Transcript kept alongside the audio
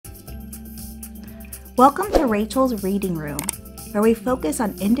Welcome to Rachel's Reading Room, where we focus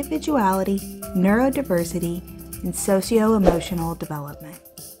on individuality, neurodiversity, and socio-emotional development.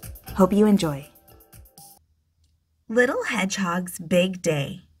 Hope you enjoy. Little Hedgehog's Big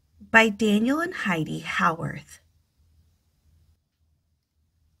Day by Daniel and Heidi Howarth.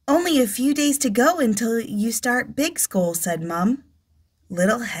 "Only a few days to go until you start big school," said Mum.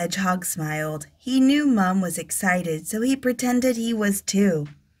 Little Hedgehog smiled. He knew Mum was excited, so he pretended he was too.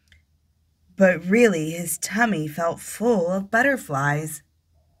 But really, his tummy felt full of butterflies.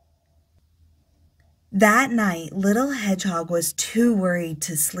 That night, Little Hedgehog was too worried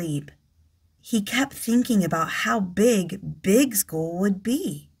to sleep. He kept thinking about how big school would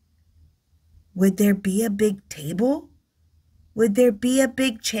be. Would there be a big table? Would there be a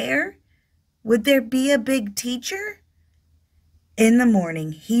big chair? Would there be a big teacher? In the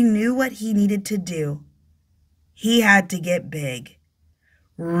morning, he knew what he needed to do. He had to get big.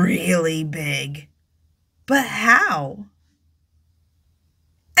 Really big. But how?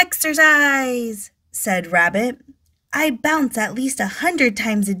 "Exercise," said Rabbit. "I bounce at least 100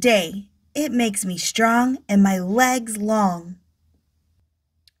 times a day. It makes me strong and my legs long."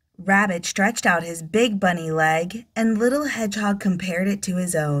 Rabbit stretched out his big bunny leg, and Little Hedgehog compared it to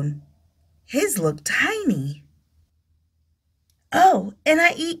his own. His looked tiny. "Oh, and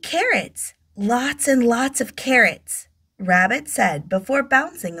I eat carrots. Lots and lots of carrots," Rabbit said before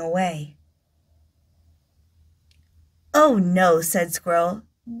bouncing away. "Oh no," said Squirrel.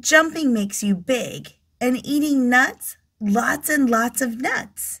 "Jumping makes you big, and eating nuts, lots and lots of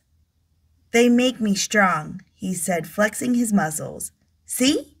nuts." "They make me strong," he said, flexing his muscles.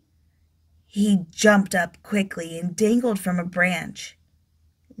 "See?" He jumped up quickly and dangled from a branch.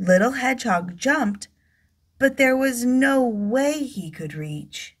 Little Hedgehog jumped, but there was no way he could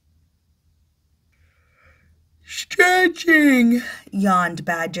reach. "Stretching," yawned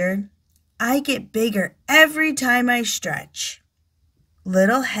Badger. "I get bigger every time I stretch."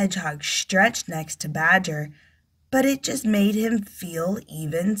 Little Hedgehog stretched next to Badger, but it just made him feel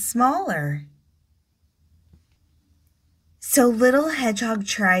even smaller. So Little Hedgehog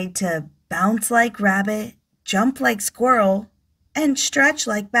tried to bounce like Rabbit, jump like Squirrel, and stretch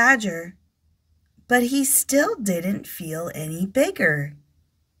like Badger. But he still didn't feel any bigger.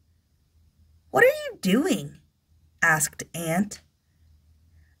 "What are you doing?" asked Ant.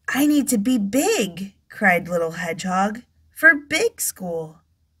 "I need to be big," cried Little Hedgehog, "for big school."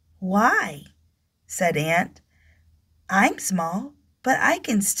 "Why?" said Ant. "I'm small, but I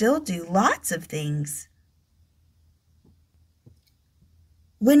can still do lots of things."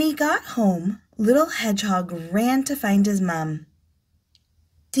 When he got home, Little Hedgehog ran to find his mum.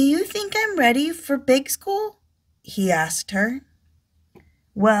 "Do you think I'm ready for big school?" he asked her.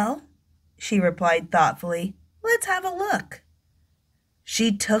 "Well," she replied thoughtfully, "let's have a look."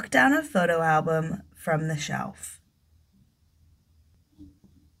 She took down a photo album from the shelf.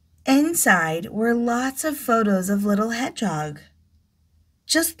 Inside were lots of photos of Little Hedgehog.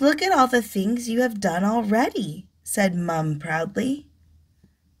 "Just look at all the things you have done already," said Mum proudly.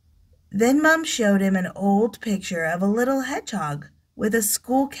 Then Mum showed him an old picture of a little hedgehog with a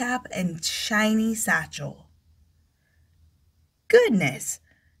school cap and shiny satchel. "Goodness,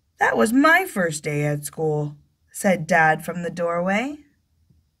 that was my first day at school," said Dad from the doorway.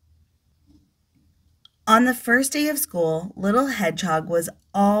 On the first day of school, Little Hedgehog was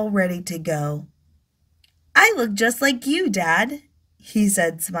all ready to go. "I look just like you, Dad," he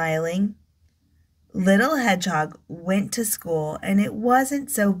said, smiling. Little Hedgehog went to school, and it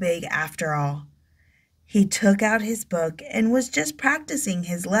wasn't so big after all. He took out his book and was just practicing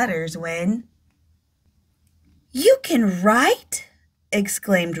his letters when... "You can write?"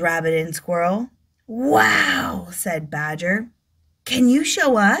 exclaimed Rabbit and Squirrel. "Wow!" said Badger. "Can you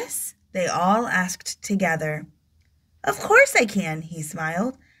show us?" they all asked together. "Of course I can," he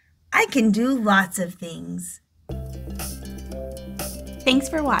smiled. "I can do lots of things." Thanks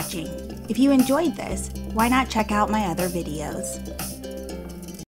for watching. If you enjoyed this, why not check out my other videos?